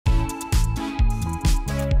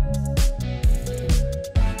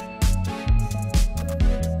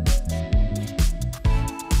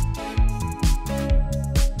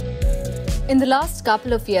In the last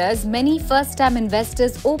couple of years, many first-time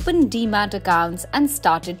investors opened Demat accounts and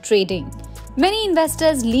started trading. Many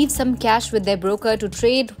investors leave some cash with their broker to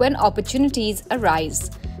trade when opportunities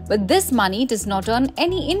arise. But this money does not earn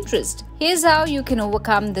any interest. Here's how you can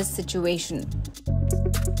overcome this situation.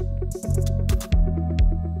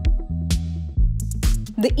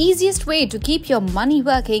 The easiest way to keep your money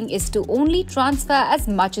working is to only transfer as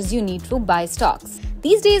much as you need to buy stocks.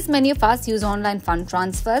 These days, many of us use online fund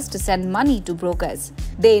transfers to send money to brokers.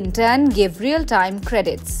 They in turn give real-time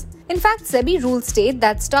credits. In fact, SEBI rules state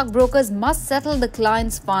that stockbrokers must settle the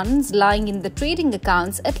client's funds lying in the trading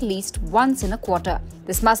accounts at least once in a quarter.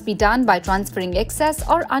 This must be done by transferring excess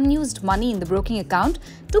or unused money in the broking account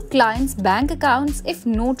to clients' bank accounts if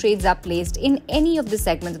no trades are placed in any of the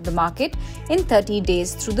segments of the market in 30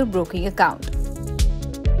 days through the broking account.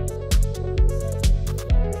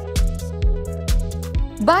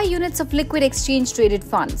 Buy units of liquid exchange-traded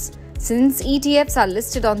funds. Since ETFs are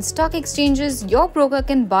listed on stock exchanges, your broker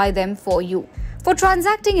can buy them for you. For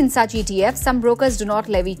transacting in such ETFs, some brokers do not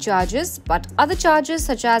levy charges, but other charges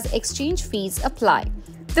such as exchange fees apply.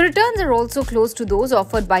 The returns are also close to those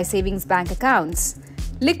offered by savings bank accounts.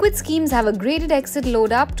 Liquid schemes have a graded exit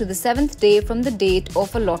load up to the 7th day from the date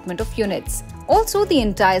of allotment of units. Also, the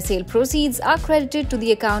entire sale proceeds are credited to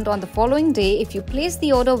the account on the following day if you place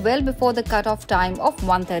the order well before the cutoff time of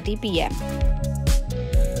 1:30 p.m.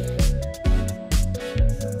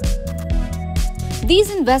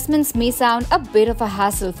 These investments may sound a bit of a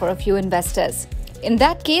hassle for a few investors. In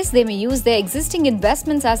that case, they may use their existing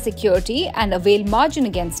investments as security and avail margin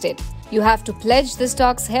against it. You have to pledge the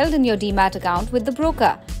stocks held in your Demat account with the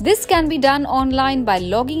broker. This can be done online by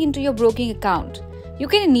logging into your broking account. You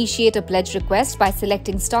can initiate a pledge request by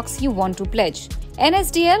selecting stocks you want to pledge.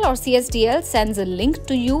 NSDL or CSDL sends a link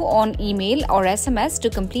to you on email or SMS to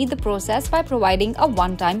complete the process by providing a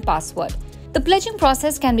one-time password. The pledging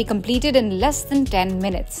process can be completed in less than 10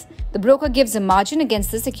 minutes. The broker gives a margin against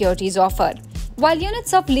the securities offered. While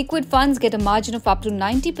units of liquid funds get a margin of up to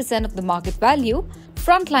 90% of the market value,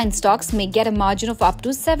 frontline stocks may get a margin of up to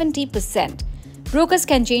 70%. Brokers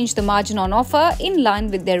can change the margin on offer in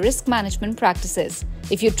line with their risk management practices.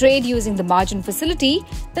 If you trade using the margin facility,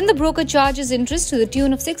 then the broker charges interest to the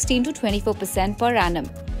tune of 16 to 24% per annum.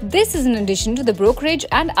 This is in addition to the brokerage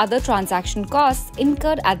and other transaction costs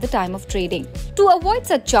incurred at the time of trading. To avoid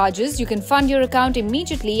such charges, you can fund your account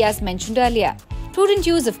immediately as mentioned earlier. Prudent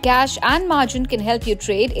use of cash and margin can help you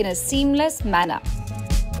trade in a seamless manner.